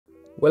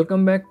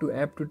Welcome back to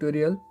app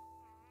tutorial.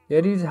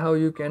 Here is how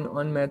you can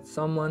unmatch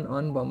someone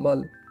on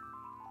Bumble.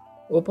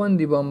 Open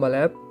the Bumble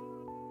app,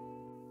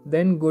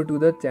 then go to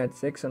the chat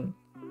section.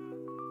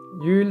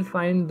 You will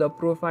find the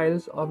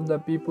profiles of the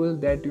people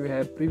that you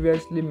have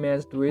previously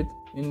matched with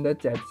in the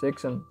chat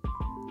section.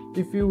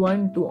 If you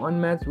want to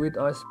unmatch with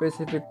a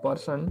specific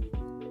person,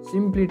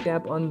 simply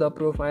tap on the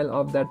profile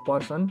of that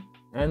person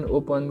and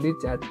open the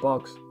chat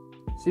box.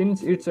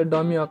 Since it's a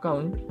dummy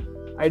account,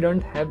 I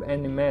don't have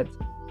any match,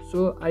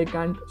 so I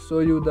can't show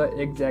you the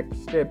exact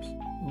steps,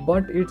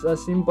 but it's a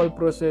simple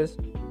process,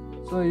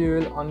 so you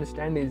will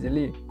understand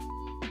easily.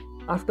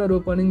 After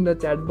opening the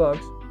chat box,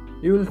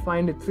 you will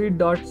find 3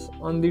 dots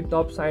on the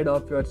top side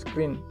of your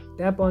screen.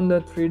 Tap on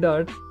the 3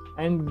 dots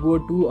and go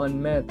to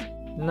unmatch.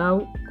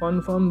 Now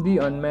confirm the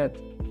unmatch.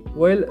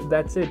 Well,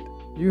 that's it.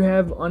 You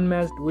have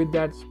unmatched with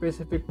that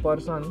specific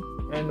person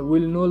and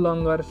will no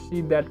longer see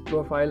that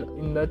profile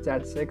in the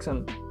chat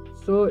section.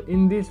 So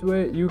in this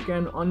way you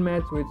can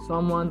unmatch with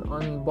someone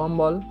on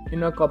Bumble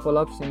in a couple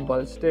of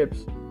simple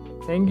steps.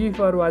 Thank you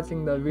for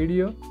watching the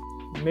video.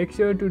 Make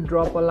sure to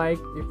drop a like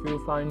if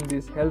you find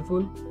this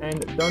helpful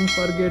and don't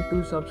forget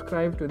to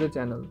subscribe to the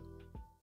channel.